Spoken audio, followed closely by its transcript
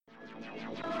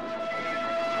Welcome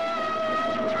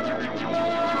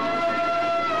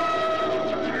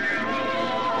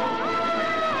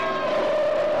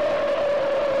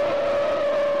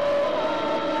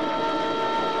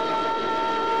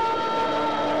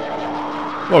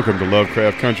to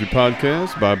Lovecraft Country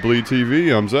Podcast by Bleed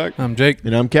TV. I'm Zach. I'm Jake.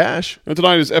 And I'm Cash. And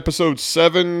tonight is episode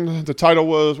 7. The title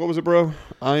was, what was it, bro?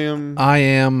 I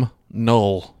am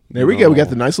null. There we go. We got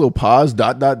the nice little pause, ...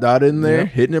 in there, Yeah.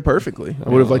 hitting it perfectly. I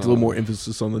would have liked a little more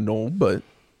emphasis on the null, but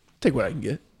take what I can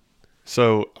get.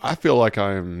 So I feel like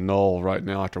I am null right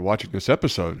now after watching this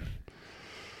episode.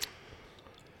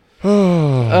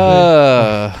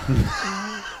 I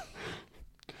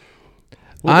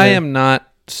am not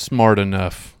smart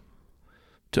enough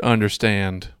to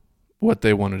understand what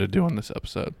they wanted to do on this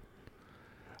episode.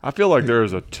 I feel like there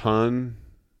is a ton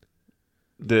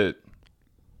that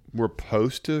we're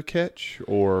supposed to catch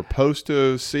or supposed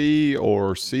to see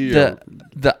or see.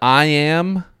 The I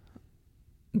am,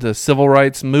 the civil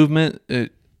rights movement,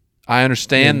 I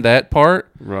understand that part.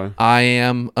 Right. I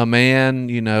am a man,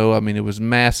 it was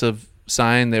massive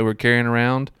sign they were carrying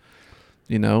around.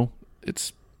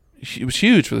 It was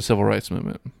huge for the civil rights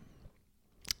movement.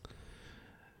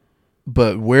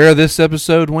 But where this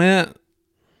episode went,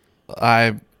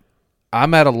 I'm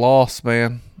at a loss,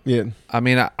 man. Yeah. I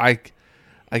mean, I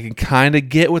can kind of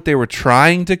get what they were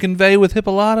trying to convey with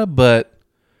Hippolyta, but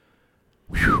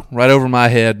right over my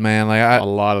head, man. Like a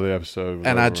lot of the episode.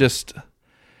 And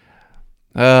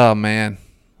oh man,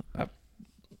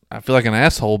 I feel like an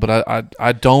asshole, but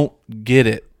I don't get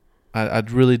it. I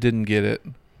really didn't get it.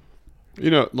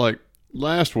 Like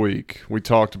last week we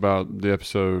talked about the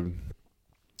episode,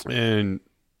 and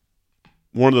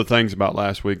one of the things about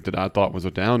last week that I thought was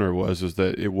a downer is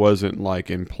that it wasn't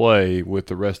like in play with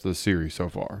the rest of the series so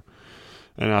far.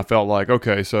 And I felt like,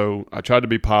 okay, so I tried to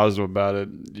be positive about it,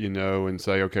 and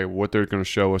say, okay, what they're going to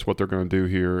show us, what they're going to do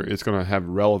here, it's going to have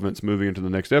relevance moving into the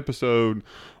next episode,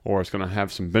 or it's going to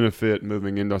have some benefit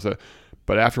moving into that.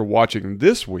 But after watching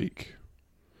this week,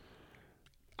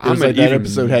 It was like that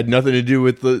episode had nothing to do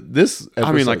with this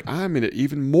episode. I'm in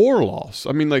even more loss.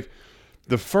 I mean, like,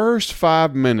 the first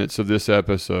 5 minutes of this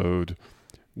episode,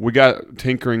 we got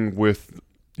tinkering with,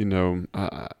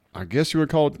 I guess you would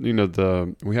call it,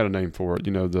 we had a name for it,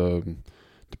 the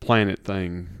planet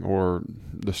thing or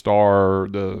the star.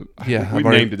 I've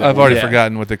already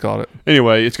forgotten what they called it.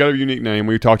 Anyway, it's got a unique name.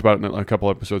 We talked about it a couple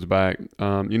episodes back,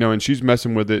 and she's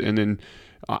messing with it, and then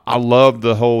I love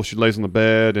the whole, she lays on the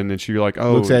bed and then she tilt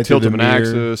of an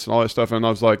axis and all that stuff. And I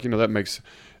was like, that makes,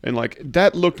 and like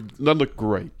that looked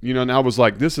great, and I was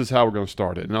like, this is how we're going to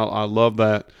start it. And I love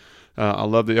that. I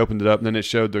love they opened it up and then it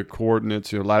showed the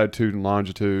coordinates, latitude and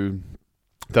longitude.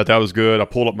 Thought that was good. I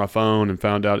pulled up my phone and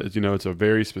found out, it's a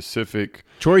very specific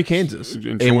Troy, Kansas.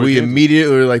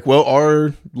 Immediately were like, well,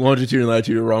 our longitude and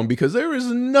latitude are wrong because there is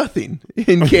nothing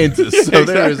in Kansas. So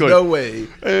there is no way.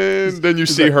 And then you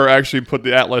see her actually put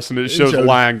the atlas and it shows a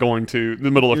line going to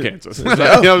the middle of Kansas.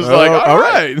 I was like, all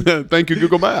right. Thank you,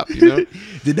 Google Map.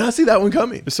 Did not see that one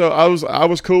coming. So I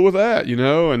was cool with that,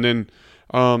 and then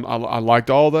I liked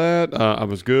all that. I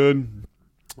was good.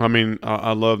 I mean,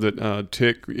 I love that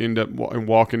Tick ended up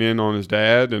walking in on his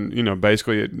dad, and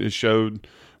basically it showed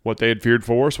what they had feared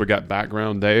for us. We got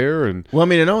background there, and and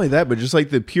not only that, but just like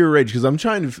the pure rage. Because I'm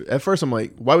trying to. At first, I'm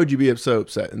like, why would you be so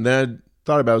upset? And then I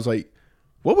thought about it, I was like,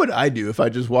 what would I do if I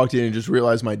just walked in and just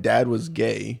realized my dad was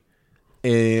gay?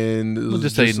 And we'll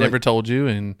just say he never told you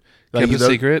and kept it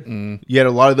secret. And you had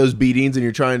a lot of those beatings, and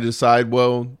you're trying to decide,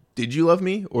 well, did you love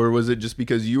me, or was it just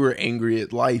because you were angry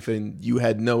at life and you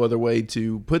had no other way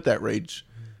to put that rage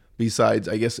besides,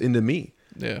 I guess, into me?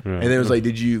 Yeah. And then it was like,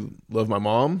 did you love my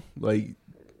mom? Like,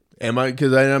 am I?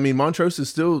 Because I mean, Montrose is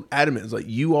still adamant. It's like,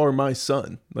 you are my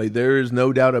son. Like, there is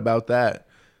no doubt about that.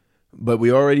 But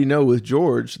we already know with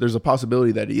George, there's a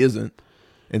possibility that he isn't.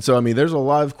 And so, I mean, there's a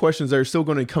lot of questions that are still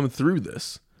going to come through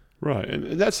this. Right.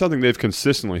 And that's something they've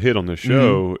consistently hit on this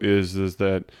show is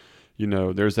that,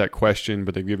 there's that question,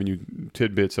 but they've given you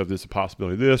tidbits of this, a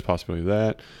possibility of this, possibility of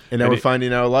that. And now we're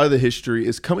finding out a lot of the history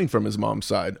is coming from his mom's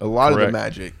side. A lot of the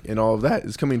magic and all of that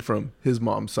is coming from his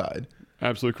mom's side.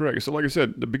 Absolutely correct. So like I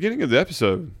said, the beginning of the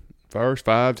episode, first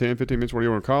 5, 10, 15 minutes, whatever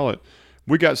you want to call it,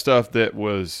 we got stuff that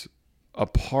was a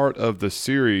part of the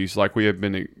series like we have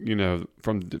been,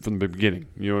 from the beginning.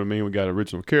 You know what I mean? We got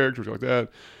original characters like that.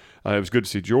 It was good to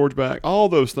see George back. All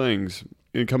those things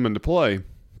come into play.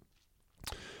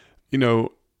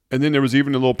 And then there was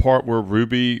even a little part where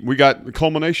Ruby, we got the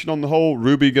culmination on the whole.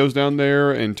 Ruby goes down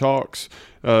there and talks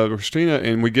with Christina,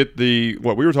 and we get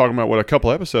what we were talking about, a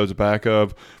couple episodes back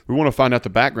of, we want to find out the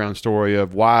background story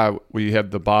of why we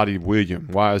have the body of William.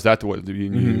 Why is that the way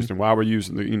being used, and why we're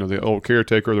using the old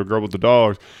caretaker, the girl with the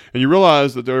dogs. And you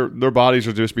realize that their bodies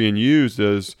are just being used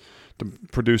as to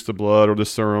produce the blood or the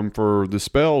serum for the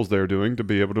spells they're doing to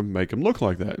be able to make them look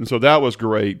like that. And so that was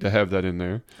great to have that in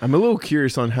there. I'm a little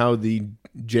curious on how the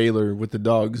jailer with the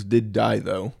dogs did die,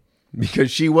 though, because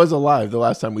she was alive the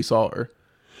last time we saw her.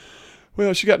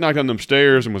 Well, she got knocked down them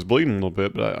stairs and was bleeding a little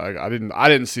bit, but I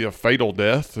didn't see a fatal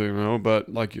death,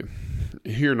 but like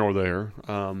here nor there.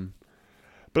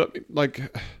 But like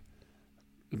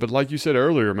you said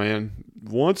earlier, man,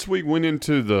 once we went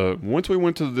to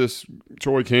this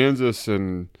Troy, Kansas,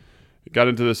 and got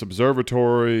into this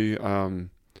observatory,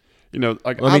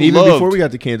 before we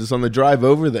got to Kansas, on the drive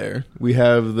over there, we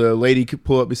have the lady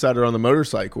pull up beside her on the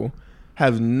motorcycle.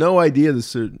 Have no idea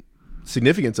the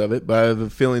significance of it, but I have a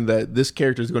feeling that this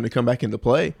character is going to come back into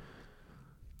play.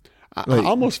 I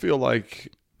almost feel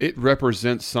like it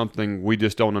represents something we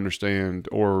just don't understand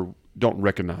or don't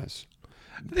recognize.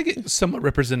 I think it somewhat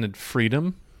represented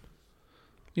freedom.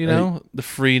 The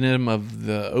freedom of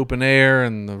the open air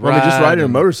and the ride. Just riding a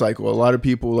motorcycle. A lot of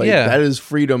people that is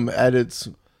freedom at its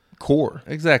core.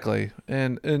 Exactly,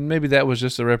 and maybe that was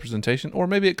just a representation, or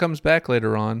maybe it comes back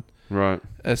later on, right,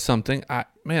 as something. At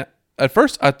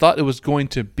first I thought it was going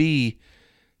to be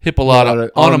Hippolyta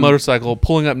on a motorcycle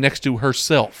pulling up next to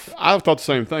herself. I thought the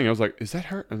same thing. I was like, "Is that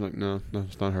her?" I was like, "No,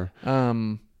 it's not her."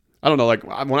 I don't know. Like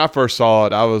when I first saw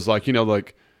it, I was like,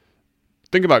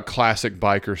 think about classic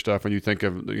biker stuff when you think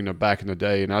of back in the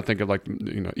day, and I think of like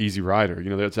Easy Rider.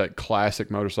 That's that classic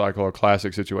motorcycle or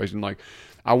classic situation. Like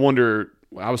I wonder.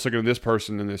 I was thinking of this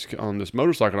person on this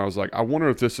motorcycle, and I was like, I wonder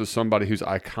if this is somebody who's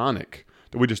iconic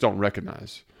that we just don't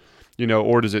recognize.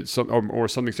 Or does it or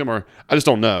something similar? I just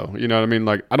don't know. You know what I mean?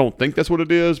 Like I don't think that's what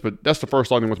it is, but that's the first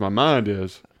thing that went to my mind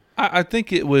is. I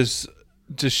think it was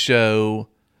to show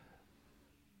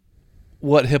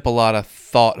what Hippolyta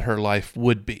thought her life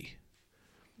would be.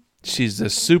 She's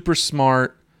this super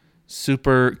smart,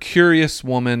 super curious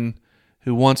woman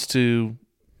who wants to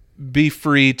be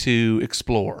free to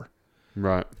explore.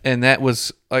 Right. And that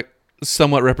was like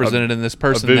somewhat represented in this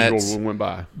person a visual that's went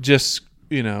by. Just,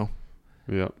 yeah,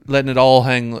 letting it all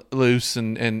hang loose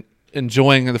and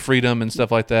enjoying the freedom and stuff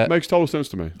like that. Makes total sense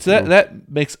to me. So that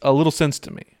makes a little sense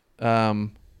to me.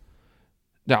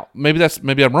 Now,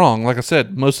 maybe I'm wrong. Like I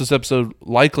said, most of this episode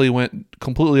likely went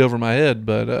completely over my head,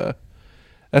 but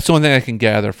that's the only thing I can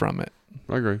gather from it.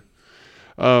 I agree.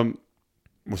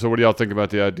 So what do y'all think about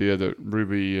the idea that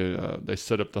Ruby, they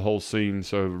set up the whole scene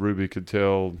so Ruby could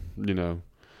tell,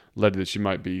 Letty that she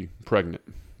might be pregnant?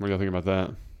 What do y'all think about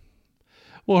that?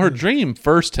 Well, her dream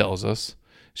first tells us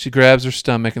she grabs her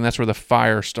stomach, and that's where the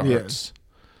fire starts. Yeah.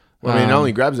 Well, not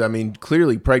only grabs it,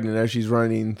 clearly pregnant as she's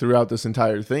running throughout this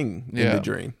entire thing in the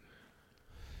dream.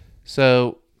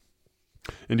 So,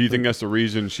 and do you think that's the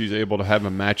reason she's able to have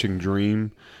a matching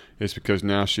dream? It's because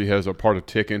now she has a part of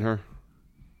Tick in her?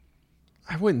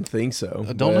 I wouldn't think so.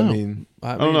 I don't know.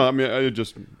 I don't know. I'm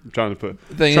just trying to put.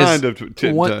 The thing is,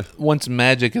 once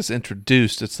magic is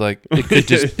introduced, it's like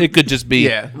it could just be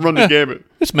run the gamut.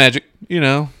 It's magic,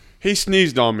 He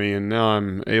sneezed on me, and now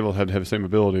I'm able to have the same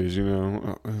abilities.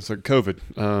 It's like COVID.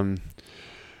 I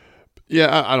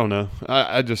don't know.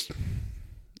 I just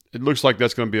it looks like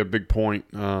that's going to be a big point.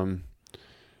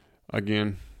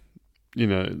 Again,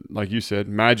 like you said,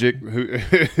 magic.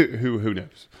 Who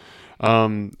knows?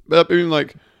 But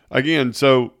again,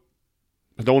 so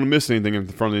I don't want to miss anything in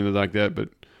front of you like that. But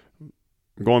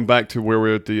going back to where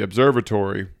we're at the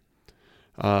observatory,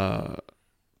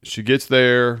 she gets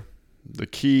there. The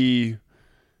key,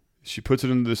 she puts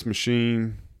it into this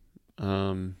machine.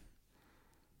 So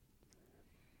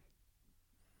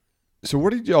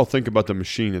what did y'all think about the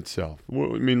machine itself?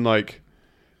 It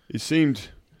seemed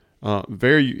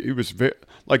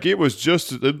it was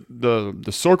just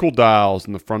the circle dials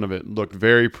in the front of it looked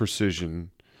very precision.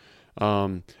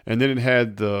 And then it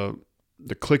had the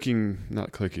not clicking,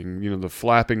 the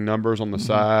flapping numbers on the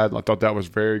side. I thought that was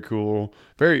very cool.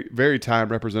 Very, very time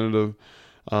representative.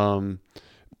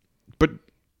 But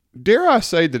dare I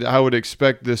say that I would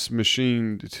expect this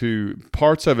machine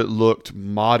parts of it looked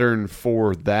modern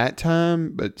for that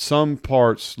time, but some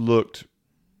parts looked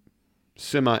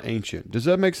semi-ancient. Does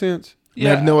that make sense?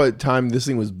 Yeah. I have no what time this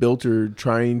thing was built or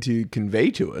trying to convey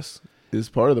to us is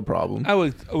part of the problem. I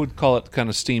would call it kind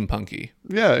of steampunky.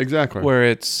 Yeah, exactly. Where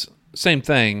it's same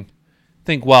thing.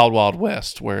 Think Wild Wild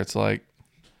West, where it's like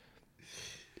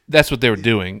that's what they were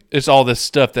doing. It's all this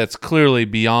stuff that's clearly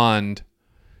beyond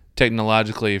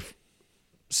technologically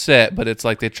set, but it's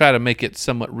like they try to make it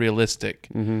somewhat realistic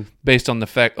based on the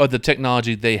fact of the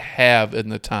technology they have in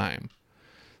the time.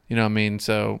 You know what I mean?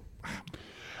 So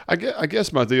I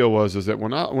guess my deal is that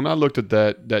when I looked at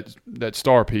that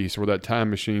star piece or that time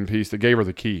machine piece that gave her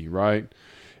the key, right,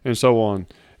 and so on,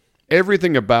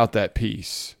 everything about that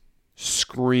piece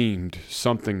screamed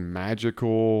something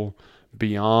magical,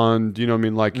 beyond. You know what I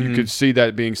mean? Like you could see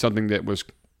that being something that was,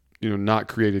 not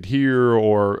created here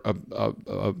or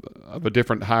of a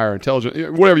different higher intelligence,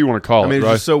 whatever you want to call it. It's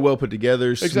right? just so well put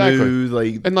together, smooth,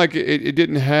 and it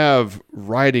didn't have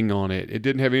writing on it. It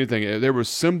didn't have anything. There were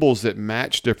symbols that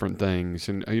matched different things,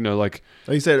 and like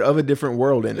you said, of a different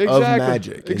world and of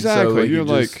magic. Exactly, and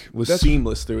so, it was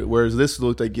seamless through it. Whereas this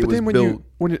looked like it was built.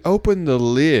 When it opened the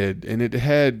lid and it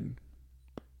had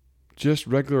just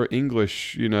regular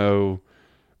English,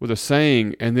 with a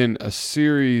saying, and then a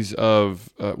series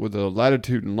of with a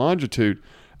latitude and longitude,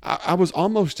 I was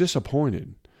almost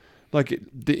disappointed. Like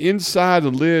the inside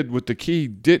of the lid with the key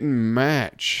didn't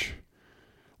match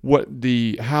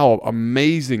how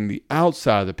amazing the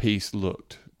outside of the piece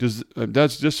looked.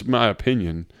 That's just my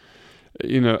opinion.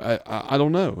 I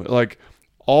don't know. Like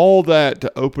all that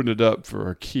to open it up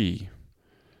for a key.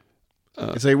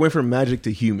 So it went from magic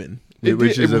to human,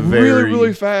 which is really,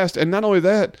 really fast. And not only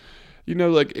that,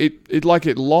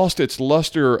 it lost its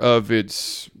luster of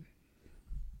its,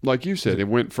 like you said, it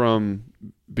went from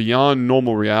beyond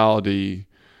normal reality,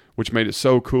 which made it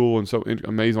so cool and so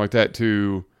amazing like that,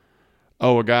 to,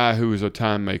 a guy who is a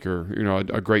time maker,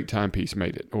 a great timepiece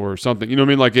made it or something. You know what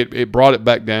I mean? Like it brought it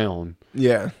back down.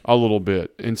 Yeah. A little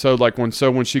bit. And so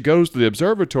when she goes to the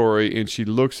observatory and she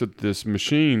looks at this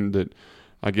machine that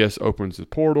I guess opens the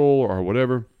portal or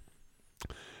whatever,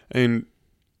 and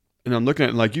I'm looking at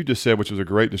it, like you just said, which was a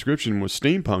great description, was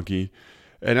steampunky.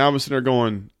 And I was sitting there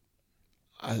going,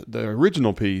 the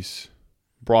original piece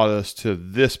brought us to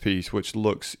this piece, which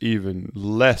looks even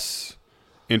less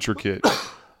intricate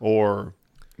or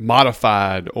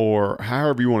modified or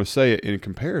however you want to say it in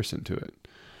comparison to it.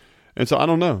 And so I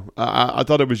don't know. I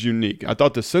thought it was unique. I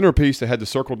thought the centerpiece that had the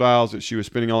circle dials that she was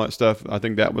spinning all that stuff, I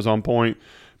think that was on point.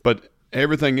 But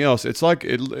everything else, it's like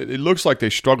it looks like they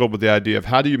struggled with the idea of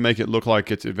how do you make it look like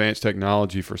it's advanced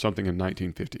technology for something in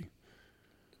 1950.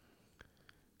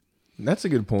 That's a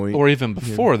good point. Or even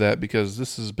before that, because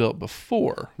this is built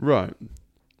before. Right.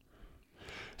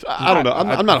 So I don't know.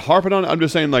 I'm not harping on it. I'm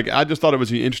just saying, I just thought it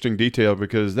was an interesting detail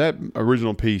because that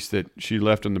original piece that she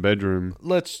left in the bedroom on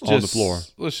the floor.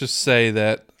 Let's just say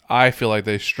that I feel like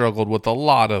they struggled with a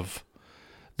lot of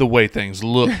the way things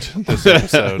looked this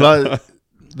episode. But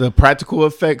the practical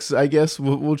effects, I guess,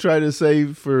 we'll try to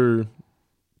save for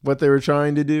what they were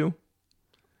trying to do.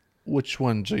 Which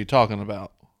ones are you talking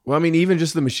about? Well, even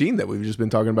just the machine that we've just been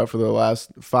talking about for the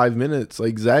last 5 minutes.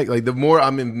 The more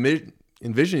I'm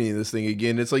envisioning this thing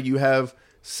again, it's like you have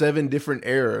 7 different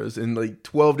eras and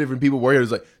 12 different people working.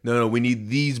 It's like, no, we need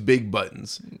these big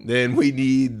buttons. Then we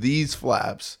need these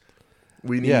flaps.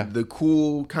 We need the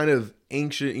cool kind of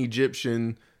ancient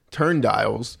Egyptian turn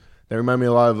dials. They remind me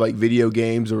a lot of video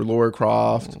games or Lara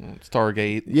Croft,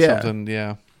 Stargate, something.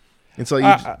 Yeah, it's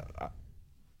like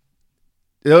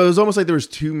it was almost like there was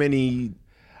too many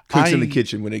cooks in the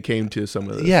kitchen when it came to some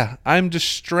of this. Yeah, I'm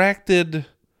distracted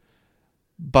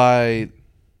by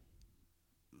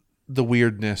the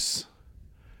weirdness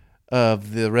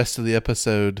of the rest of the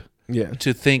episode. Yeah,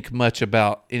 to think much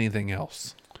about anything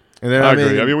else. And then I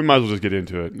agree. We might as well just get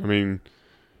into it.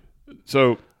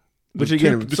 So. The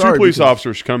two police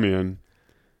officers come in.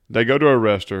 They go to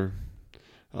arrest her.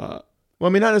 Not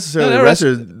necessarily arrest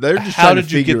her. They're just how did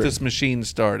you get this machine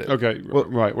started? Okay,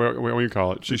 right. What you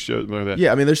call it? She showed like that.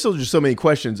 Yeah, there's still just so many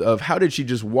questions of how did she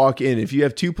just walk in? If you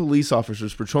have 2 police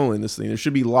officers patrolling this thing, there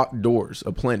should be locked doors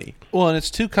aplenty. Well, and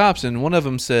it's 2 cops, and one of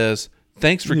them says,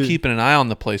 "Thanks for keeping an eye on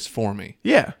the place for me."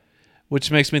 Yeah, which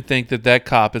makes me think that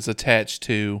cop is attached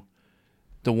to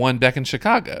the one back in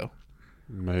Chicago.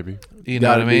 Maybe. You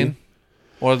know what I mean?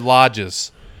 Or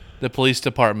lodges, the police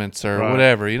departments or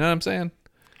whatever. You know what I'm saying?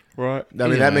 Right.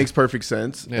 That makes perfect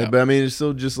sense. Yeah. But it's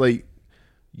still just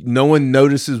no one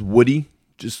notices Woody.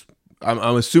 Just I'm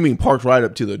assuming parked right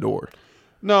up to the door.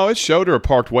 No, it showed her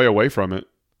parked way away from it.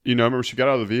 I remember she got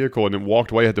out of the vehicle and then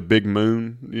walked away at the big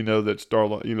moon. That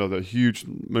starlight. The huge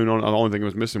moon on. The only thing that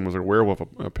was missing was a werewolf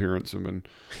appearance.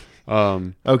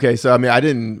 Okay, so I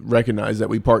didn't recognize that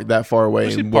we parked that far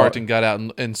away. She parked and got out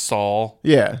and saw.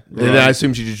 Yeah, right. And then I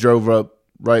assumed she just drove up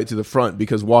right to the front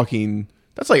because walking,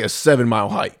 that's like a 7-mile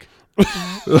hike.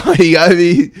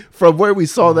 From where we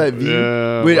saw that view.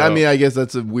 Yeah, I guess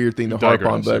that's a weird thing to harp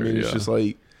on, but it's just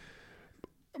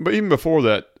But even before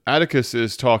that, Atticus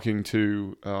is talking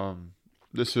to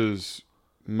this is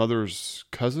mother's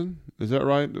cousin. Is that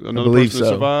right? Another believe person that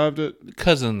so. survived it.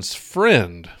 Cousin's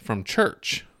friend from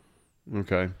church.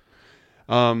 Okay.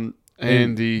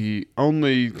 And the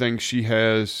only thing she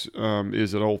has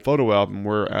is an old photo album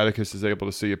where Atticus is able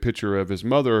to see a picture of his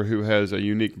mother, who has a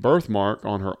unique birthmark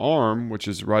on her arm, which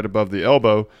is right above the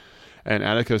elbow. And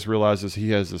Atticus realizes he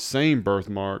has the same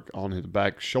birthmark on his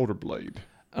back shoulder blade.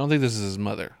 I don't think this is his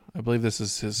mother. I believe this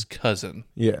is his cousin.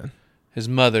 Yeah. His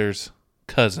mother's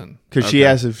cousin. Because she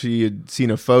asked if she had seen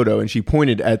a photo, and she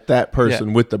pointed at that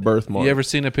person with the birthmark. You ever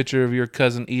seen a picture of your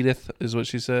cousin Edith, is what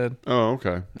she said. Oh,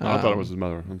 okay. I thought it was his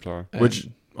mother. I'm sorry. Which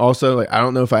also, like, I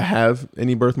don't know if I have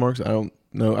any birthmarks. I don't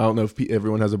know if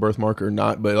everyone has a birthmark or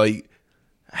not. But like,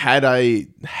 had I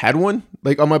had one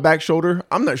like on my back shoulder,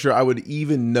 I'm not sure I would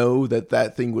even know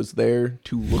that thing was there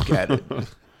to look at it.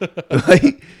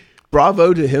 Like,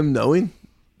 bravo to him knowing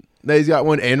that he's got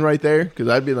one and right there, because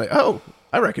I'd be like, oh,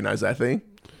 I recognize that thing.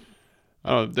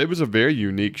 It was a very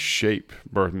unique shape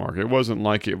birthmark. It wasn't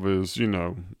like it was,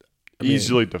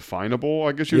 easily definable,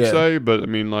 I guess you'd say. But I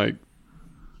mean, like,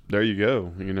 there you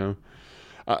go.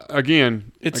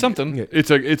 Again, It's something. it's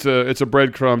a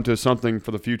breadcrumb to something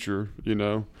for the future.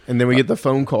 And then we get the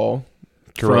phone call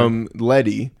from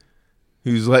Letty,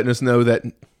 who's letting us know that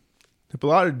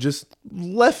Hippolyta just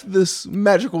left this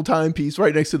magical timepiece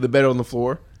right next to the bed on the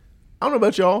floor. I don't know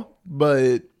about y'all,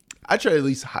 but I try to at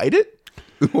least hide it.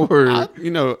 Or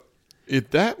if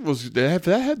that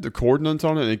had the coordinates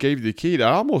on it and it gave you the key,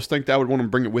 I almost think that I would want to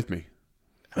bring it with me.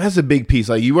 that's a big piece.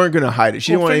 Like, you weren't going to hide it.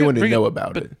 She didn't want anyone to know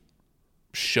about it.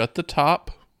 Shut the top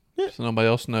so nobody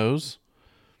else knows.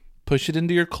 Push it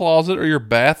into your closet or your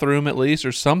bathroom at least,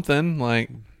 or something. Like,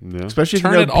 Yeah. Especially if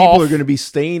Turn you know it people off. are going to be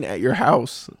staying at your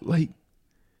house. Like,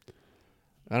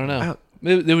 I don't know.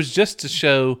 It was just to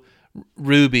show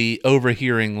Ruby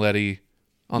overhearing Letty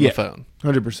on the phone.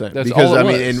 100%. That's because all it I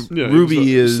was. mean, and Yeah, it Ruby was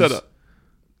a is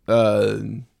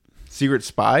setup. secret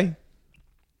spy,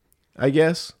 I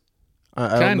guess. I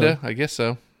don't Kinda, know. I guess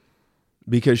so.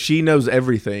 Because she knows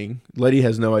everything. Letty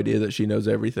has no idea that she knows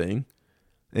everything,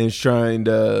 and is trying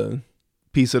to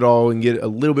piece it all and get a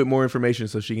little bit more information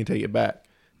so she can take it back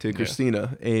to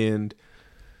Christina. And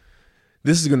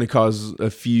this is going to cause a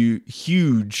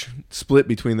huge split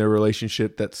between their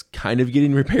relationship that's kind of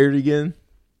getting repaired again.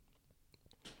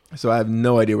 So I have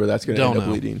no idea where that's going to end up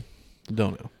leading.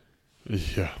 Don't know.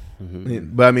 Yeah.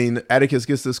 But I mean, Atticus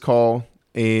gets this call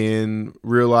and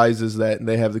realizes that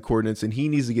they have the coordinates and he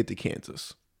needs to get to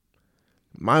Kansas.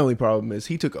 My only problem is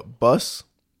he took a bus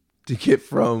to get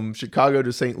from Chicago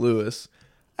to St. Louis.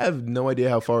 I have no idea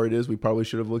how far it is. We probably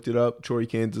should have looked it up. Troy,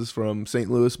 Kansas from St.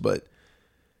 Louis, but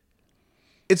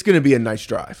it's going to be a nice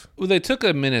drive. Well, they took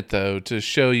a minute, though, to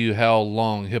show you how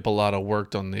long Hippolyta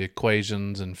worked on the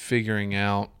equations and figuring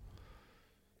out.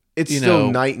 It's still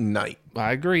night and night.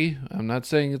 I agree. I'm not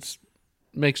saying it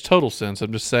makes total sense.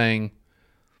 I'm just saying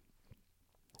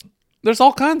there's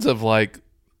all kinds of, like,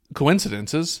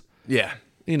 coincidences. Yeah.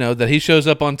 That he shows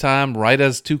up on time right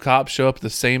as two cops show up the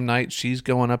same night she's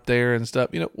going up there and stuff.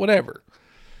 Whatever.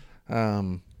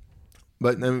 But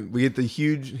then we get the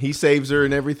huge, he saves her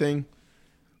and everything.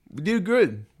 We do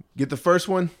good. Get the first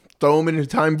one, throw him in a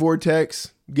time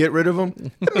vortex, get rid of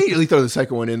him. Immediately throw the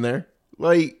second one in there.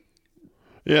 Like,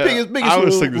 Yeah. biggest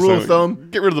rule of thumb.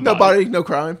 Get rid of the no body. no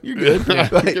crime. You're good.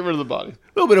 Like, Get rid of the body. a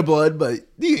little bit of blood, but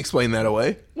you can explain that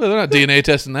away. Well, they're not DNA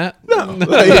testing that. No.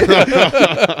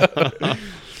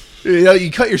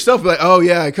 You cut yourself, like, oh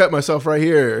yeah, I cut myself right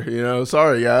here.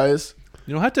 Sorry guys.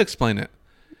 You don't have to explain it.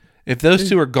 If those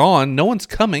two are gone, no one's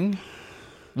coming.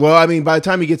 Well, I mean, by the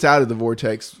time he gets out of the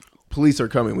vortex, police are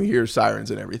coming. We hear sirens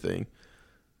and everything.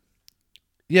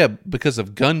 Yeah, because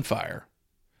of gunfire.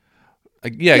 I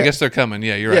guess they're coming.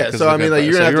 Yeah, you're right. Yeah, 'cause so of I mean, gunfire. like,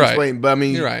 you're gonna have to right. explain. But I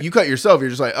mean, You're right. you cut yourself. You're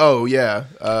just like, oh yeah,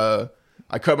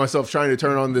 I cut myself trying to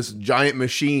turn on this giant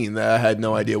machine that I had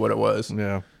no idea what it was.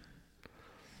 Yeah.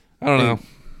 I don't know.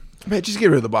 Man, just get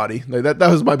rid of the body. Like that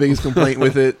was my biggest complaint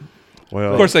with it.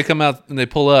 Well, Of course, they come out and they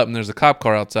pull up, and there's a cop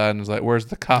car outside, and it's like, "Where's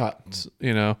the cops?"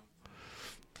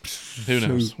 Who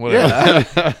knows? Whatever.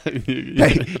 Yeah.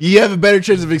 Hey, you have a better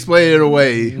chance of explaining it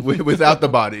away without the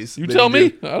bodies. You than tell me.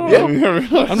 do. I don't know.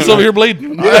 yeah. I'm still over here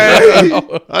bleeding.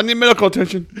 I need medical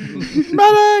attention.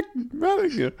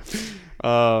 Medic.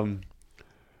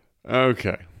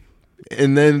 Okay.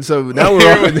 And then so now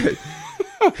we're on.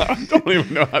 I don't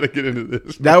even know how to get into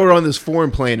this. Now we're on this foreign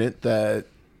planet that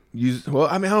I mean,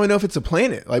 I don't know if it's a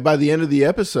planet. Like, by the end of the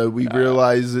episode, we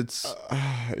realize it's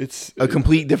a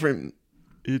complete different.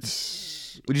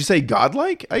 It's Would you say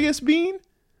godlike? I guess being.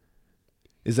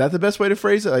 Is that the best way to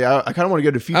phrase it? Like, I kind of want to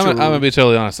go to future. I'm gonna be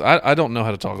totally honest. I don't know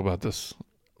how to talk about this.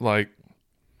 Like,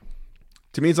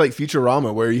 to me, it's like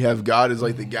Futurama, where you have God as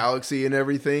like the galaxy and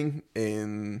everything,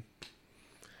 and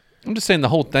I'm just saying the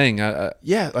whole thing.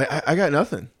 yeah, like I got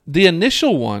nothing. The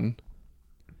initial one,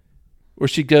 where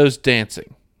she goes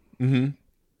dancing. Mm-hmm.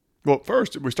 Well,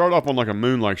 first we start off on like a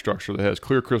moon-like structure that has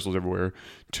clear crystals everywhere.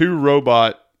 2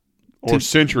 robot or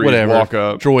sentries whatever, walk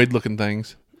up. droid-looking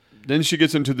things. Then she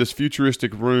gets into this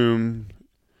futuristic room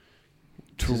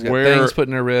to She's got where things put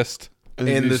in her wrist.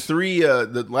 And the 3,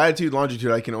 the latitude,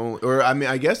 longitude, I can only, or I mean,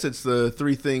 I guess it's the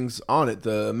 3 things on it: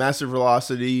 the massive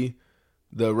velocity,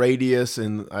 the radius,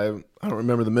 and I don't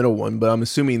remember the middle one, but I'm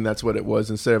assuming that's what it was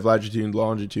instead of latitude and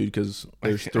longitude because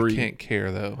there's 3. I can't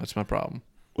care though. That's my problem.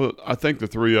 well, I think the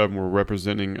 3 of them were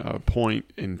representing a point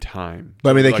in time.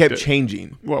 But I mean, they Like kept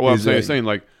changing. Well, I'm saying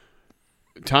like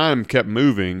time kept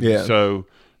moving. Yeah. So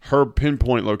her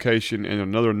pinpoint location and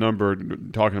another number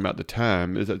talking about the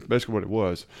time is basically what it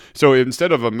was. So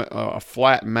instead of a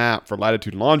flat map for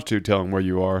latitude and longitude telling where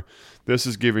you are, this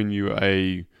is giving you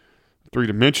a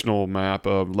 3-dimensional map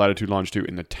of latitude, longitude,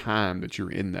 and the time that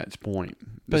you're in that point.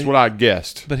 That's what I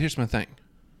guessed. But here's my thing.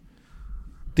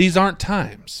 These aren't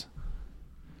times.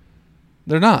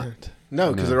 They're not.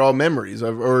 No, because they're all memories,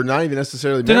 or not even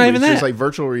necessarily They're not memories. even It's just that. like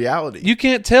virtual reality. You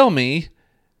can't tell me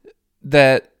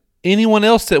that anyone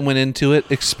else that went into it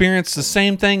experienced the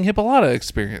same thing Hippolyta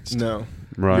experienced. No,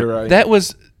 Right. you're right. That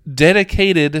was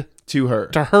dedicated to her.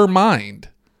 to her mind.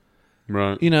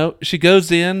 Right. You know, she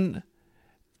goes in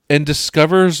and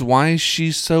discovers why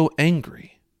she's so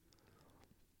angry.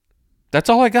 That's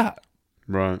all I got.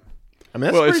 Right. I mean,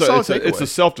 that's Well, a pretty solid takeaway. it's a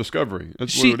self-discovery.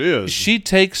 That's She, what it is. She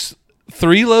takes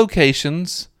 3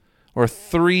 locations or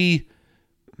 3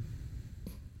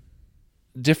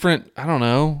 different, I don't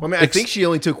know. I mean, I think she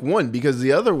only took 1 because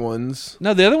the other ones.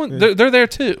 No, the other one, they're there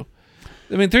too.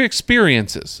 I mean, 3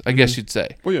 experiences, I guess you'd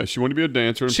say. Well, yeah, she wanted to be a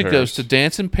dancer in She Paris. goes to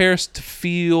dance in Paris to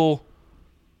feel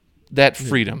that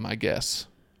freedom, I guess.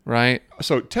 Right?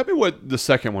 So tell me what the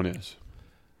second one is,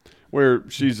 where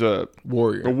she's a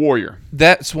Warrior. warrior.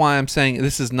 That's why I'm saying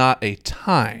this is not a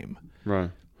time.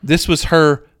 Right. This was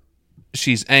her.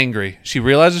 She's angry. She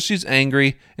realizes she's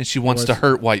angry and she wants to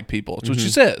hurt white people. That's what she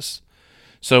says.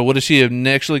 So what does she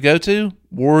actually go to?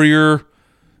 Warrior,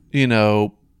 you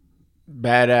know,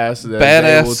 Badass.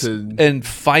 badass, and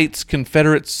fights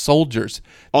Confederate soldiers.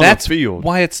 On the That's field.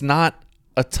 why it's not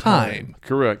a time.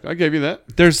 Correct. I gave you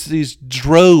that. There's these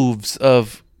droves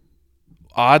of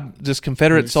just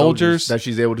Confederate soldiers that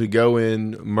she's able to go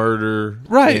in, murder,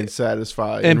 Right. and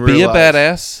satisfy, and be a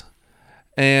badass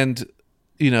and,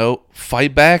 you know,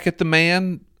 fight back at the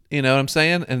man, you know what I'm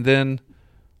saying? And then,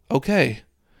 okay.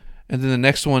 And then the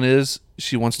next one is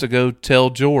she wants to go tell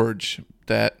George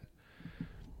that,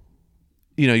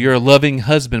 you know, you're a loving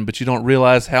husband, but you don't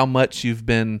realize how much you've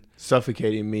been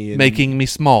suffocating me, and making me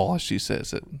small, as she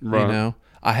says it. Right. You know,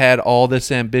 I had all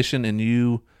this ambition and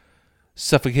you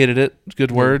suffocated it.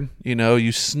 Good word. You know,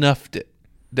 you snuffed it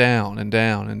down and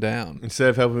down and down. instead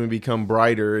of helping me become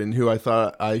brighter and who I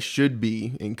thought I should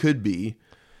be and could be,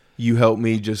 you helped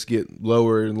me just get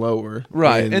lower and lower.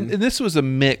 Right. And this was a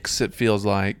mix, it feels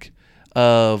like,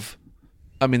 of,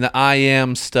 I mean, the I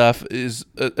Am stuff is,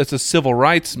 it's a civil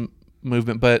rights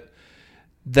movement, but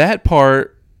that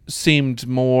part seemed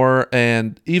more,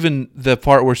 and even the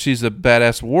part where she's a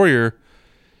badass warrior,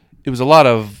 it was a lot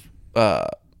of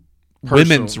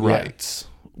women's yeah. rights.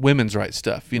 Women's rights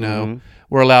stuff, you know.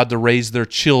 We're allowed to raise their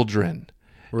children.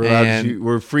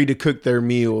 we're free to cook their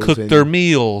meals. Cook and their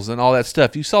meals and all that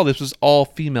stuff. You saw this was all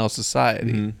female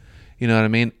society. Mm-hmm. You know what I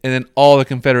mean? And then all the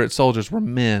Confederate soldiers were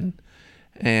men.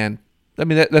 And I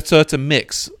mean that's so it's a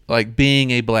mix, like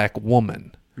being a black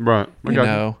woman. Right. I got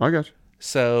know. you. I got you.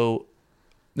 So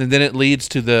and then it leads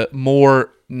to the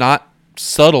more not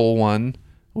subtle one,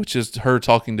 which is her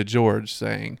talking to George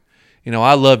saying, you know,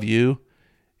 I love you.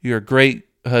 You're a great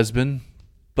husband,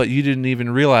 but you didn't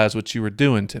even realize what you were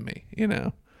doing to me, you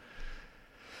know.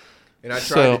 And I tried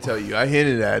So- to tell you. I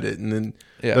hinted at it, and then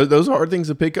Yeah. those are hard things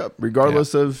to pick up,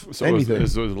 regardless of So anything.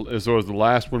 is the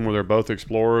last one where they're both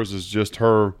explorers is just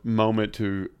her moment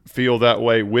to feel that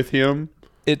way with him?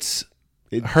 It's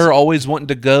It's her always wanting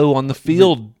to go on the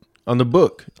field on the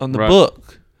book on the Right.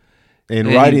 book. and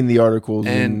And- writing the articles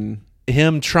And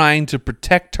him trying to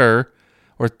protect her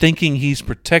or thinking he's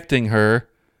protecting her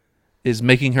is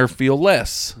making her feel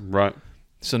less. Right.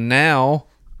 So now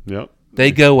Yep.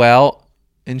 they go out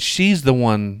and she's the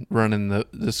one running the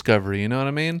discovery. You know what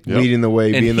I mean? Yep. leading the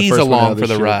way, And being the he's first one out along of for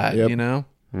the ship. ride, Yep. you know?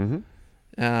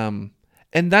 Mm-hmm.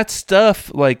 And that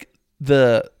stuff, like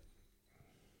the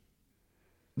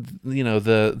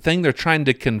the thing they're trying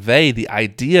to convey, the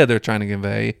idea they're trying to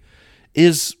convey,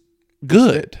 is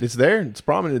good. It's there. It's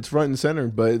prominent. It's front and center.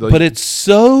 But It's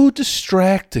so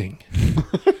distracting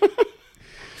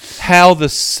how the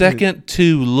second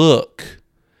two look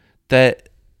that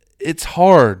it's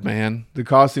hard, man. the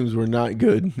costumes were not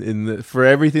good for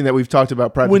everything that we've talked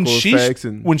about, practical effects.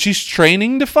 And when she's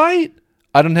training to fight,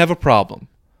 I don't have a problem.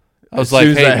 I was as like,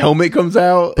 soon as hey, that helmet comes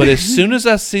out, but as soon as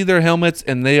I see their helmets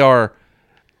and they are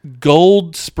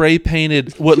gold spray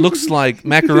painted, what looks like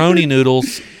macaroni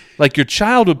noodles, like your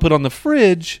child would put on the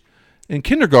fridge in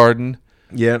kindergarten,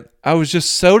 yeah, I was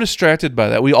just so distracted by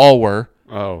that. We all were.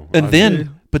 Oh, And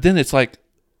but then it's like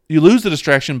you lose the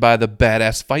distraction by the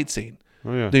badass fight scene.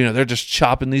 oh yeah. They're just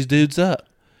chopping these dudes up.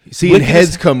 seeing wicked heads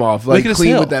as- come off like wicked as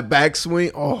clean hell. with that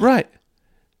backswing. Oh, Right.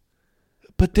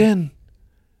 But then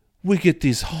we get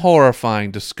these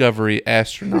horrifying Discovery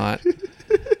astronaut,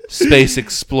 space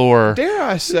explorer. Dare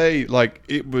I say, like,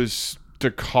 it was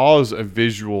to cause a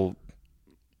visual,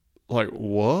 like,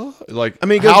 what? Like, I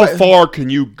mean, it goes how back- far can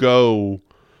you go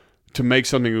to make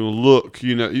something look,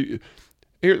 here,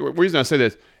 the reason I say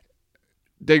this,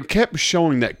 they kept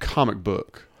showing that comic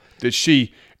book that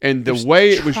and the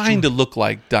way it was trying to look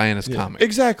like Diana's comic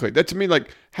exactly. That to me,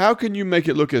 like, how can you make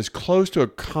it look as close to a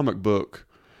comic book?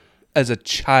 as a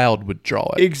child would draw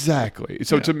it. Exactly.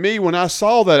 So to me, when I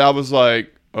saw that, I was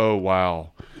like, oh,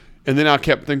 wow. And then I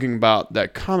kept thinking about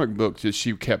that comic book that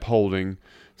she kept holding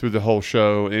through the whole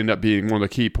show and ended up being one of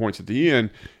the key points at the end.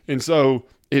 And so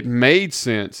it made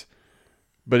sense,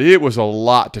 but it was a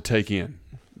lot to take in.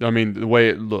 I mean, the way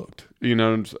it looked,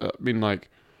 like,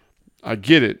 I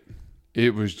get it.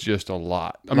 It was just a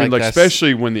lot. I mean, like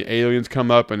especially when the aliens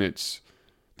come up and it's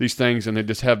these things and they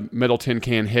just have metal tin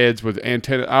can heads with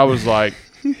antenna. I was like,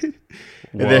 and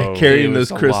they're carrying It was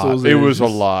those a crystals. lot. it and was a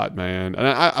just- lot, man. And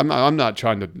I'm not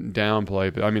trying to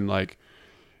downplay, but I mean, like,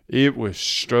 it was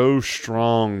so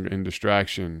strong in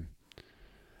distraction.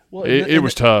 Well, It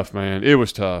was tough, man. It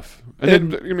was tough.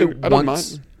 And then, I mean, I don't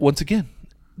mind. Once again,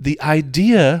 the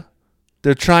idea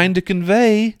they're trying to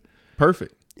convey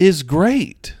Perfect. is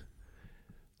great.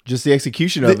 Just the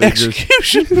execution of The it. Just,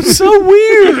 execution was so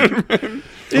weird. mean,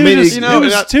 It was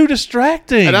and too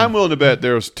distracting. And I'm willing to bet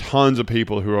there's tons of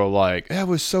people who are like, that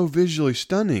was so visually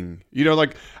stunning.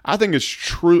 Like, I think it's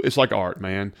true. It's like art,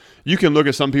 man. You can look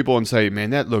at some people and say,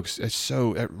 man,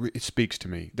 it speaks to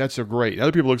me. That's so great.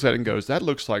 Other people looks at it and goes, that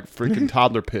looks like freaking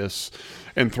toddler piss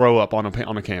and throw up on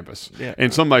a campus. Yeah.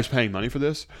 And somebody's paying money for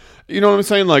this. You know what I'm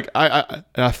saying? Like,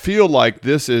 I feel like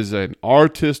this is an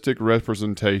artistic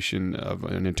representation of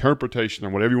an interpretation or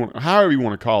whatever you want, however you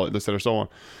want to call it, this, that, or so on.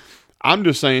 I'm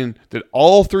just saying that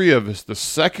all three of us, the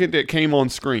second it came on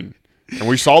screen and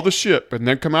we saw the ship and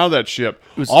then come out of that ship,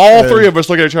 all three of us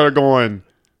look at each other going,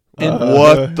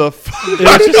 what the fuck?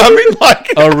 I mean,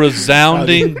 like, a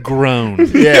resounding groan.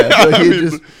 yeah, like I it mean,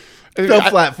 just fell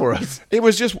flat for us. it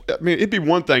was just, I mean, it'd be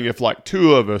one thing if like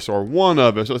two of us or one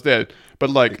of us was that,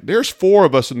 but like there's four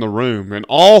of us in the room and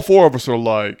all four of us are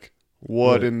like,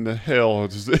 what in the hell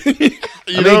is this?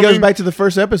 It goes back to the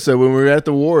first episode when we were at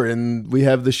the war and we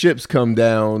have the ships come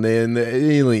down and the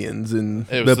aliens and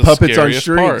It the was puppets on scariest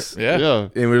strings. part. Yeah. Yeah.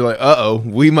 And we were like,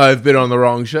 we might have been on the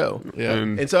wrong show. Yeah.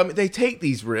 And so I mean, they take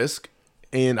these risks,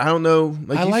 and I don't know.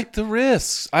 I like the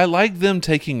risks. I like them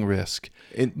taking risk.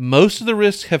 And- Most of the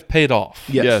risks have paid off.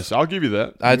 Yes. I'll give you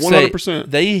that. I'd 100%. say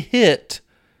they hit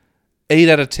 8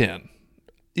 out of 10.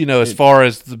 As far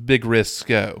as the big risks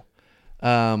go.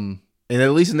 And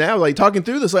at least now, like talking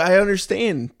through this, like, I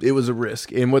understand it was a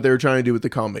risk in what they were trying to do with the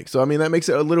comic. So I mean, that makes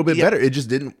it a little bit better. It just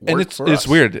didn't work And it's for us.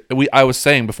 weird. I was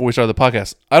saying before we started the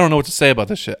podcast, I don't know what to say about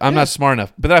this shit. I'm not smart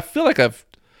enough, but I feel like I've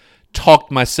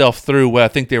talked myself through what I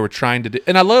think they were trying to do.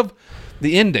 And I love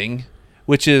the ending,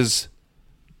 which is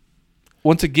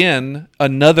once again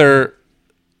another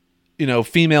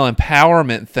female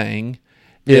empowerment thing.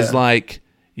 Is Yeah. like,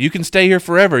 you can stay here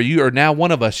forever. You are now one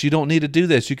of us. You don't need to do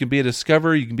this. You can be a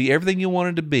discoverer. You can be everything you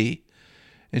wanted to be.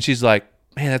 And she's like,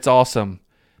 man, that's awesome.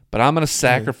 But I'm going to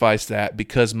sacrifice that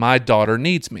because my daughter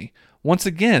needs me. Once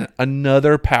again,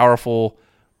 another powerful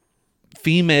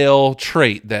female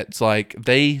trait that's like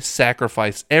they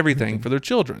sacrifice everything for their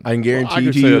children. I can guarantee I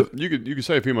could you, say you could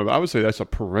say a female, but I would say that's a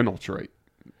parental trait.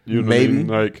 You know what I Maybe. mean?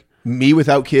 Like, me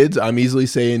without kids, I'm easily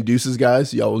saying, deuces,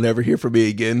 guys, y'all will never hear from me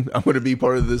again. I'm going to be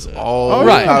part of this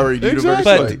all-empowering Right. universe.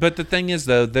 Exactly. Like, But the thing is,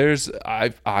 though,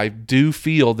 I do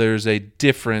feel there's a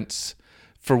difference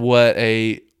for what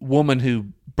a woman who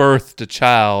birthed a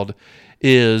child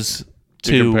is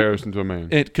in comparison to a man.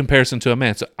 in comparison to a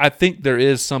man. So I think there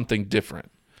is something different.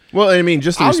 well, I mean,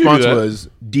 just the I'll give you response that. was,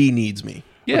 D needs me.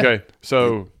 Yeah. Okay,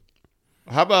 so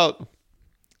how about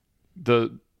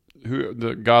the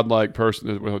godlike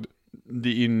person with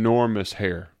the enormous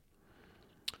hair.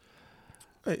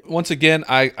 Once again,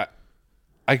 I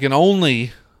can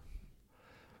only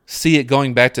see it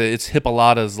going back to it's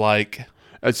Hippolyta's like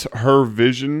It's her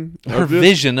vision. her of this.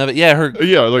 vision of it. Yeah,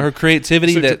 Like, her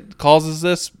creativity so that causes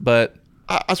this. But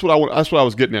that's what I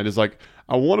was getting at. Is like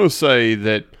I want to say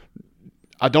that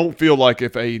I don't feel like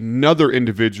if another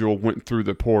individual went through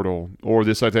the portal or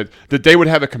this like that they would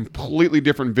have a completely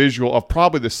different visual of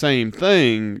probably the same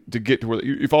thing to get to where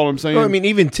you follow what I'm saying. No, I mean,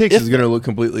 even Tix is going to look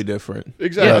completely different.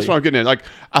 Exactly. That's what I'm getting at. Like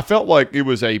I felt like it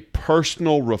was a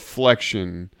personal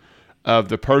reflection of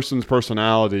the person's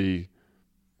personality,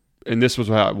 and this was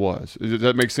how it was. Does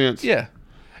that make sense? yeah,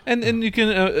 and you can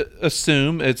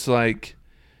assume it's like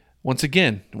once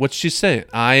again what she said.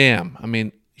 I am. I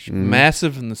mean,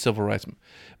 massive in the civil rights.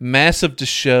 Massive to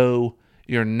show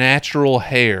your natural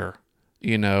hair,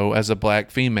 as a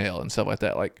black female and stuff like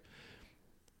that. Like,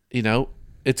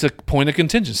 it's a point of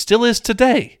contention. Still is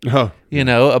today. Oh.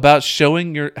 About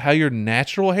showing how your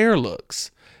natural hair looks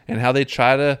and how they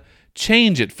try to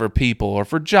change it for people or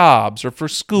for jobs or for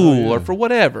school or for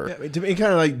whatever. Yeah, to me,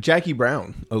 kind of like Jackie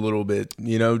Brown a little bit,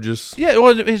 just Yeah,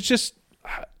 well, it's just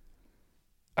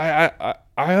I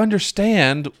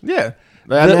understand yeah.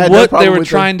 what they were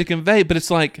trying to convey, but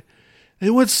it's like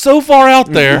it went so far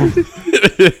out there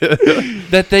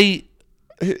that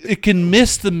it can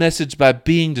miss the message by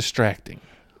being distracting.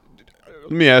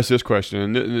 Let me ask this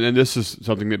question, and this is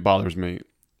something that bothers me,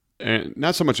 and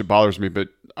not so much it bothers me, but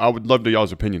I would love to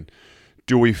y'all's opinion.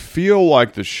 Do we feel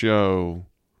like the show,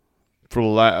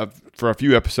 for a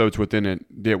few episodes within it,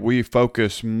 that we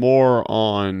focus more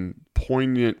on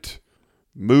poignant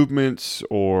movements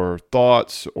or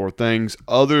thoughts or things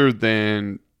other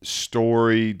than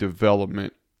story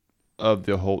development of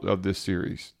this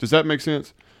series? Does that make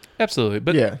sense? Absolutely,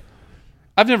 but yeah,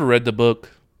 I've never read the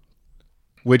book,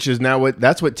 which is now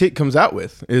that's what Tick comes out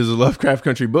with is a Lovecraft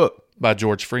Country book by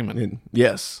George Freeman. And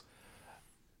yes,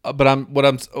 But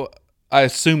I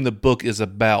assume the book is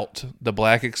about the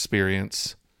black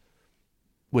experience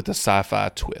with a sci-fi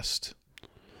twist.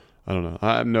 I don't know.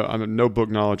 I have no book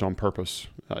knowledge on purpose.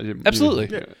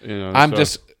 Absolutely. I'm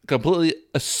just completely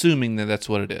assuming that that's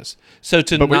what it is. So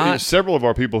several of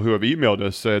our people who have emailed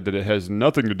us said that it has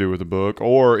nothing to do with the book,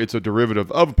 or it's a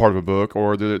derivative of a part of a book,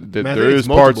 or that there is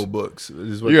multiple books.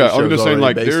 Is what I'm just saying,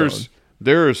 like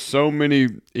there are so many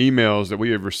emails that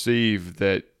we have received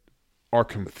that are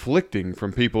conflicting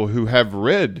from people who have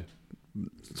read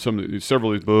several of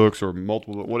these books or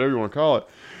multiple, whatever you want to call it,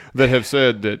 that have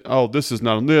said that, oh, this is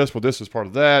not on this, well, this is part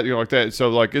of that, like that. So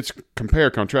like it's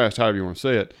compare, contrast, however you want to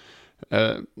say it.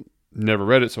 Never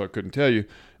read it, so I couldn't tell you.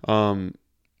 I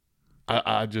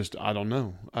don't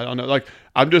know. I don't know. Like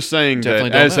I'm just saying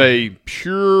that as a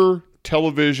pure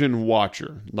television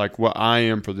watcher, like what I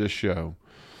am for this show,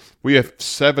 we have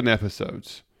 7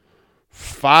 episodes.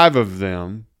 5 of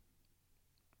them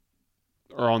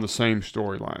are on the same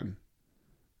storyline.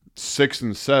 6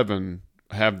 and 7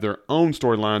 have their own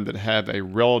storyline that have a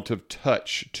relative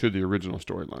touch to the original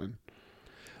storyline.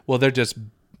 Well, they're just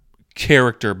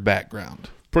character background.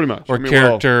 Pretty much. Or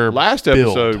character last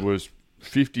build. episode was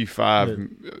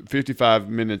 55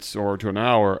 minutes or to an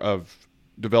hour of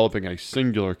developing a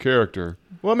singular character.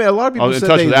 Well, I mean, a lot of people said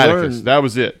touch they with Atticus. learned. That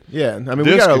was it. Yeah, I mean,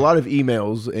 we got a lot of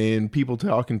emails and people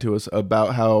talking to us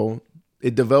about how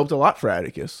it developed a lot for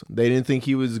Atticus. They didn't think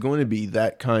he was going to be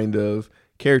that kind of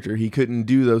character. He couldn't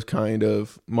do those kind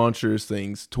of monstrous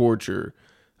things, torture,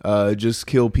 just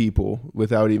kill people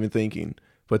without even thinking.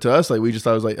 But to us, like we just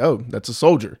thought it was like, oh, that's a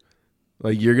soldier.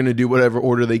 Like you're going to do whatever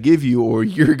order they give you, or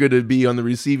you're going to be on the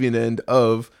receiving end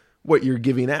of what you're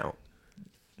giving out.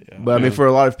 Yeah. But I mean, for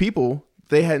a lot of people,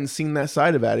 they hadn't seen that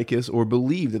side of Atticus or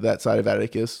believed that side of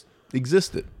Atticus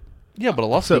existed. Yeah, but a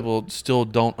lot of people still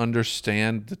don't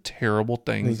understand the terrible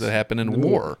things that happen in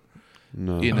war.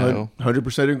 No,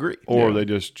 100% agree. Or they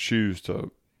just choose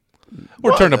to,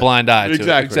 or turn a blind eye to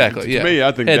exactly. it. Exactly. To Yeah. me,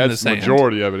 I think Head in that's the the sand.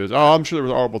 majority of it. Is I'm sure there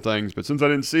was horrible things, but since I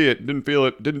didn't see it, didn't feel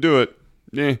it, didn't do it.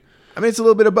 Yeah. I mean, it's a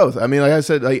little bit of both. I mean, like I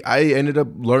said, like I ended up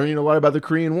learning a lot about the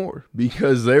Korean War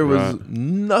because there was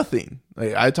nothing.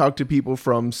 Like I talked to people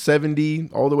from 70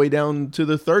 all the way down to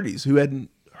the 30s who hadn't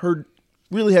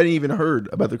even heard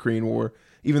about the Korean War,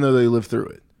 even though they lived through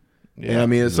it. Yeah. And I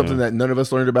mean, it's something that none of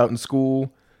us learned about in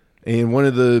school. And one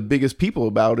of the biggest people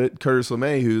about it, Curtis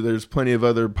LeMay, who there's plenty of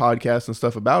other podcasts and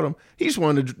stuff about him, he just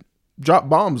wanted to drop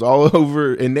bombs all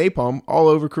over and napalm all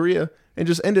over Korea and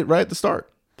just end it right at the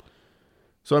start.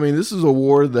 So, I mean, this is a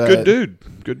war that...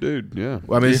 Good dude, yeah.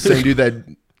 Well, I mean, it's the same dude that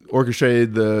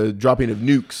orchestrated the dropping of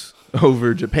nukes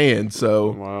over Japan.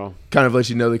 So Wow. kind of lets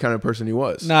you know the kind of person he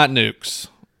was. Not nukes,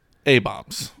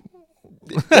 A-bombs.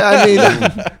 I mean,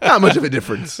 not much of a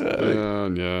difference. Yeah. You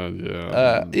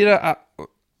know, I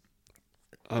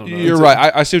don't know. you're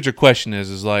right. I see what your question is.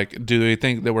 Is like, do we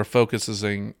think that we're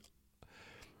focusing?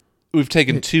 We've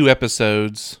taken 2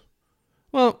 episodes.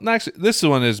 Well, actually, this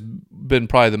one has been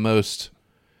probably the most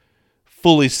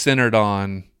fully centered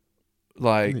on,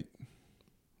 like,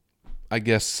 I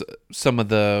guess some of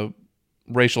the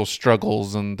racial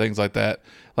struggles and things like that,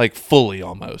 like fully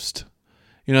almost.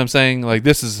 You know what I'm saying? Like,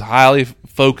 this is highly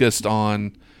focused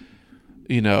on,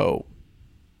 you know,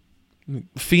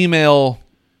 female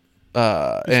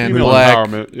and Female black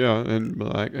empowerment, yeah, and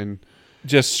black and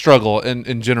just struggle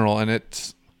in general. And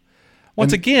it's,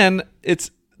 once again, it's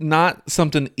not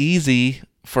something easy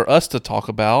for us to talk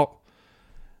about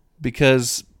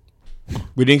because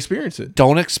We didn't experience it.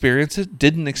 don't experience it,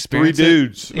 didn't 3 experience it.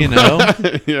 dudes, You know?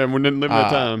 yeah, we didn't live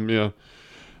that time. Yeah,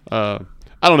 I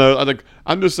don't know. I think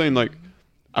I'm just saying, like,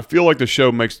 I feel like the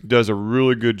show does a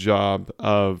really good job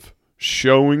of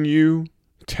showing you,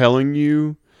 telling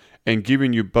you, and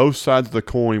giving you both sides of the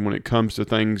coin when it comes to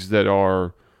things that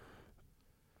are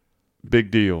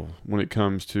big deal. When it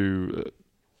comes to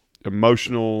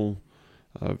emotional,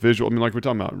 visual. I mean, like we're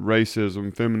talking about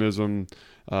racism, feminism,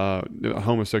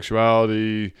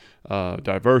 homosexuality,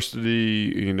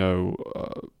 diversity. You know,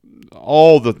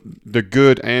 all the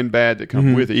good and bad that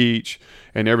come with each,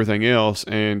 and everything else.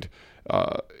 And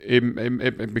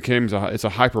it becomes it's a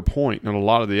hyper point in a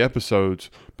lot of the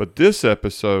episodes. But this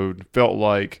episode felt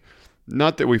like,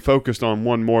 not that we focused on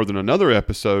one more than another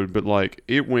episode, but like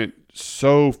it went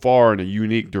so far in a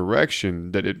unique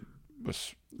direction that it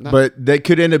was. But that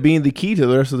could end up being the key to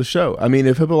the rest of the show. I mean,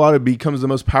 if Hippolyta becomes the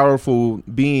most powerful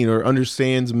being or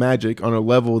understands magic on a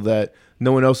level that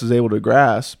no one else is able to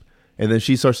grasp, and then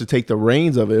she starts to take the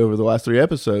reins of it over the last 3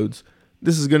 episodes,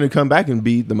 this is going to come back and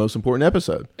be the most important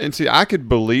episode. And see, I could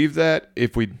believe that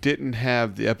if we didn't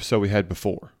have the episode we had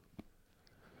before.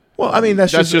 Well, I mean,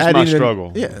 that's just my adding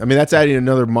struggle. Yeah, I mean, that's adding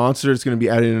another monster. It's going to be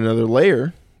adding another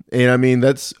layer. And I mean,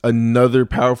 that's another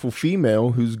powerful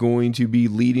female who's going to be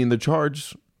leading the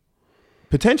charge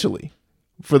potentially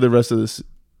for the rest of this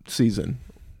season.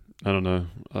 I don't know.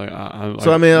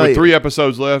 So, I mean, with like, 3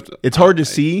 episodes left, It's hard to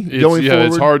see going forward.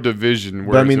 it's hard to vision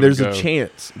where But I mean, it's there's gonna a go.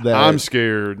 chance that I'm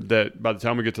scared that by the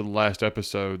time we get to the last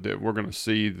episode, that we're going to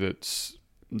see that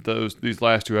these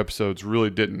last 2 episodes really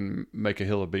didn't make a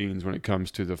hill of beans when it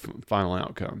comes to the final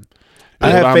outcome.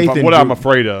 I have faith in what I'm Jordan-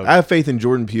 afraid of. I have faith in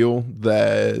Jordan Peele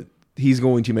that he's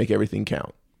going to make everything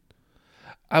count.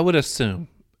 I would assume.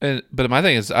 But my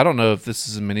thing is, I don't know if this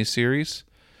is a miniseries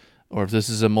or if this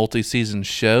is a multi-season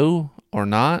show or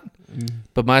not.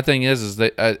 But my thing is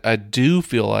that I do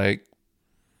feel like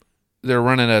they're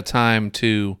running out of time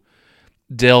to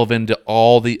delve into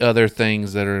all the other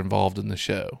things that are involved in the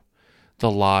show.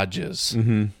 The lodges,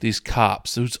 these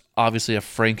cops, who's obviously a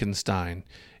Frankenstein.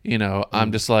 You know,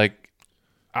 I'm just like,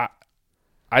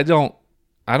 I don't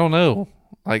know.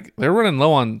 Like, they're running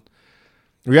low on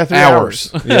We got 3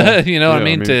 hours. hours. Yeah. You know what I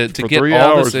Yeah, mean? To for get 3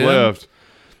 all hours this in. left.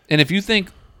 And if you think,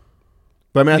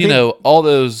 But I mean, I you think know, all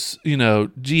those, you know,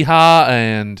 Jiha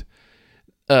and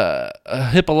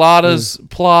Hippolyta's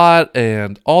plot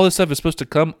and all this stuff is supposed to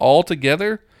come all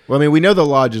together. Well, I mean, we know the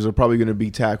lodges are probably going to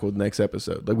be tackled next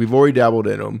episode. Like, we've already dabbled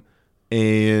in them,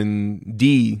 and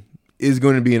Dee is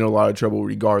going to be in a lot of trouble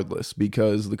regardless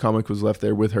because the comic was left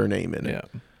there with her name in it.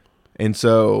 Yeah. And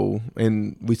so,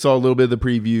 and we saw a little bit of the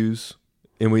previews,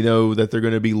 and we know that they're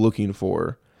going to be looking for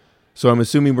her. So I'm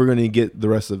assuming we're going to get the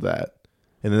rest of that.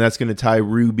 And then that's going to tie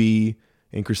Ruby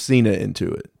and Christina into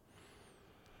it.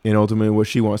 And ultimately what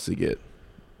she wants to get.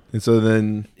 And so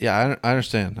then... Yeah, I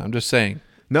understand. I'm just saying.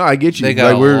 No, I get you. They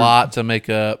got Like, a lot to make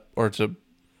up or to...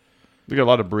 We got a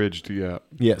lot of bridge to gap.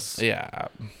 Yes. Yeah.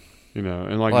 You know,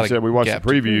 and like A lot you said, of we watched the gap to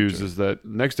previews. character. Is that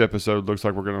next episode looks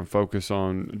like we're going to focus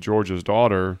on George's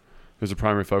daughter as a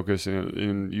primary focus,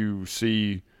 and you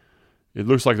see, it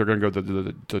looks like they're going to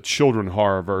go the children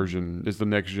horror version is the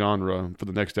next genre for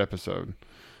the next episode.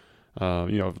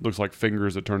 You know, it looks like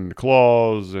fingers that turn into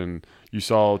claws, and you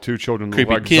saw 2 children look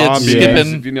Creepy like kids zombies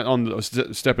skipping. you know,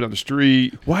 stepping down the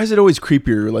street. Why is it always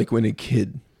creepier like when a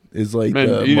kid is like...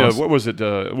 Man, you know, monster? what was it?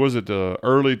 Was it the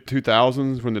early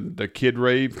 2000s when the kid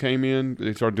rave came in?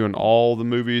 They started doing all the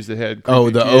movies that had Oh,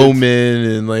 creepy the kids. Omen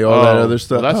and like all that other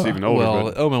stuff. Well, that's even older. Well,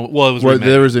 but, it was a Well, remake.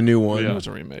 there was a new one. Yeah. It was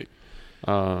a remake.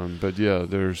 but yeah,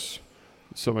 there's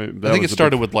so many. I think it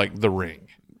started with like The Ring.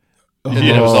 And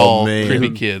then it was Oh, all man. creepy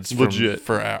kids Legit.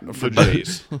 for Legit.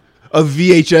 days. a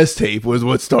VHS tape was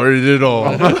what started it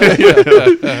all.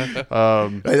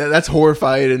 That's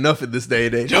horrifying enough in this day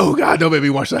and age. Oh God, don't make me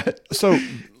watch that. So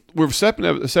we're seven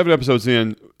episodes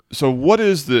in. So who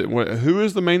is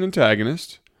the main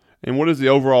antagonist, and what is the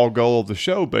overall goal of the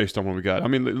show based on what we got? I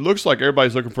mean, it looks like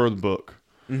everybody's looking for the book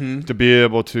to be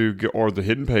able to get, or the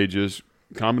hidden pages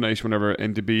combination, whatever,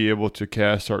 and to be able to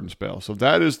cast certain spells. So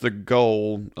that is the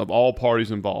goal of all parties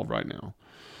involved right now.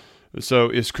 So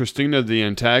is Christina the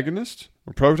antagonist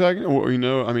or protagonist? Or,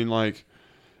 I mean, like,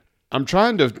 I'm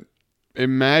trying to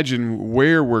imagine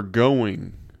where we're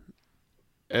going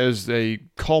as a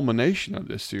culmination of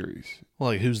this series.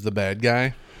 Like, who's the bad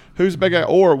guy? Who's the bad guy,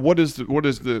 or what is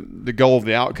the goal of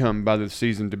the outcome by the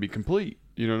season to be complete?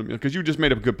 You know what I mean? Because you just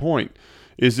made up a good point.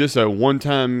 Is this a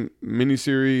one-time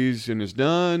miniseries and it's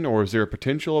done, or is there a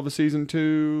potential of a season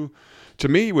 2? To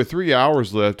me, with 3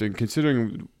 hours left, and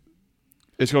considering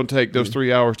it's going to take those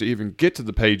 3 hours to even get to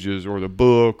the pages or the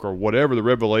book or whatever the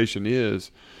revelation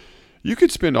is, you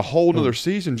could spend a whole other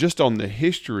season just on the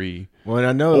history Well,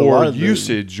 I know or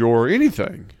usage or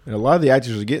anything. And a lot of the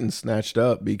actors are getting snatched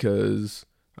up because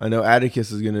I know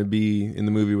Atticus is going to be in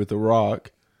the movie with The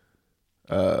Rock.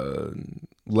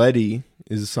 Letty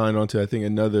is signed on to, I think,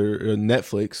 another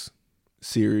Netflix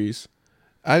series.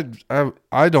 I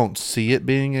don't see it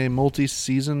being a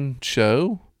multi-season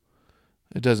show.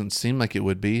 It doesn't seem like it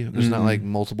would be. There's not like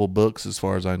multiple books as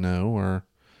far as I know or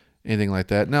anything like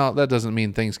that. Now, that doesn't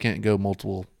mean things can't go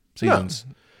multiple seasons.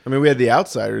 No. I mean, we had The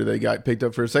Outsider that got picked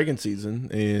up for a second season,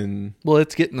 and Well,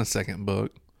 it's getting a second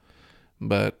book,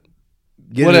 but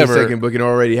getting whatever. a second book and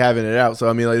already having it out. So,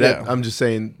 I mean, like that. Yeah. I'm just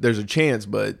saying there's a chance,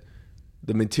 but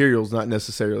the material's not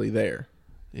necessarily there.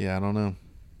 Yeah, I don't know.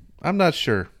 I'm not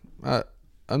sure.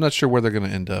 I'm not sure where they're going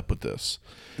to end up with this.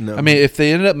 No. I mean, if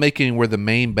they ended up making where the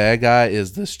main bad guy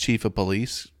is this chief of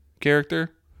police character,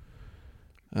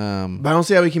 But I don't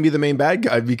see how he can be the main bad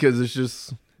guy because it's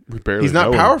just We barely he's not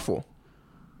know him. powerful.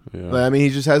 Yeah. Like, I mean, he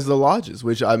just has the lodges,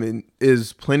 which I mean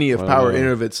is plenty of power in and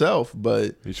of itself.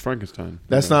 But He's Frankenstein.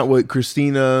 that's not what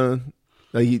Christina.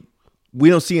 Like we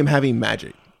don't see him having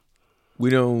magic. We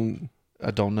don't.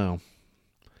 I don't know.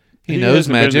 He knows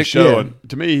hasn't been in the magic. show. Yeah.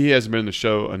 To me, he hasn't been in the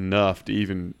show enough to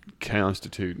even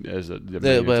constitute as the main But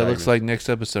it looks antagonist. like next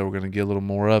episode we're going to get a little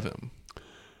more of him.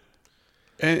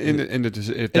 And if And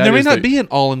that there may is not the- be an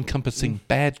all-encompassing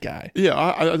bad guy.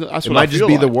 Yeah, that's It what I might just feel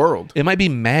be like. the world. It might be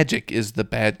magic is the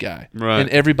bad guy. Right. And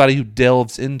everybody who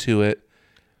delves into it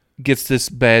gets this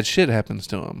bad shit happens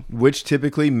to him. Which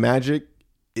typically magic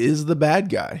is the bad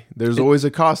guy. There's always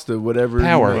a cost of whatever you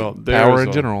Power. make. Well, there Power is in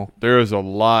a- general. There is a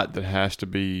lot that has to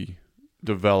be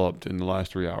developed in the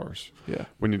last 3 hours. Yeah.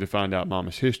 We need to find out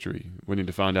Mama's history. We need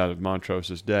to find out if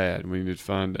Montrose's dad. We need to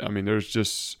find. I mean, there's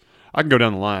just. I can go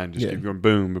down the line, just Yeah. keep going,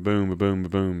 boom, boom, boom,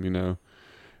 boom.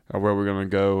 Or where we're gonna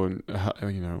go, and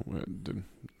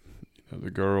the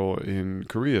girl in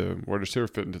Korea. Where does her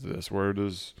fit into this? Where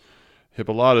does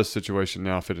Hippolyta's situation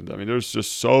now fit into? I mean, there's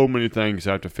just so many things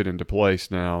that have to fit into place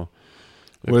now.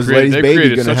 What is Lady's They've baby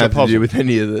created going to such a have to puzzle. do with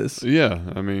any of this? Yeah,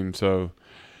 I mean, so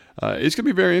it's gonna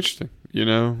be very interesting.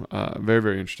 Very,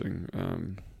 very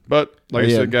interesting. But like I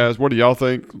Yeah. said, guys, what do y'all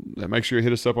think? Make sure you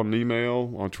hit us up on an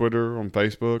email, on Twitter, on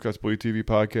Facebook. That's Bleed TV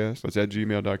Podcast. That's at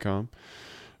gmail.com.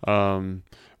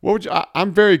 What would you?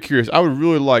 I'm very curious. I would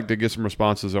really like to get some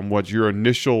responses on what your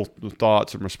initial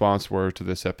thoughts and response were to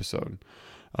this episode.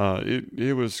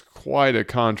 It was quite a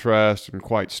contrast and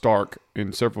quite stark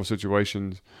in several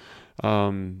situations.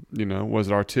 Was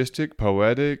it artistic,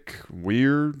 poetic,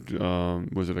 weird?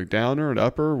 Was it a downer, an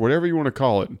upper, whatever you want to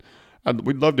call it?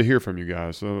 We'd love to hear from you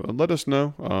guys. So let us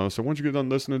know. So once you get done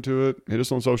listening to it, hit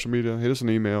us on social media, hit us an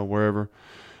email, wherever.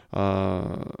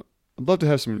 I'd love to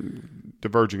have some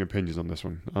diverging opinions on this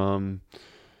one.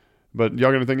 But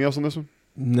y'all got anything else on this one?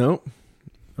 Nope.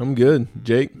 I'm good.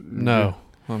 Jake? No,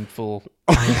 I'm full.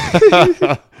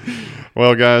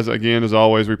 Well, guys, again, as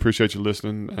always, we appreciate you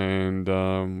listening, and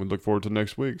we look forward to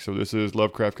next week. So this is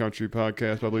Lovecraft Country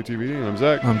Podcast by Bleed TV, and I'm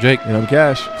Zach. I'm Jake. And I'm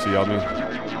Cash. See y'all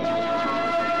then.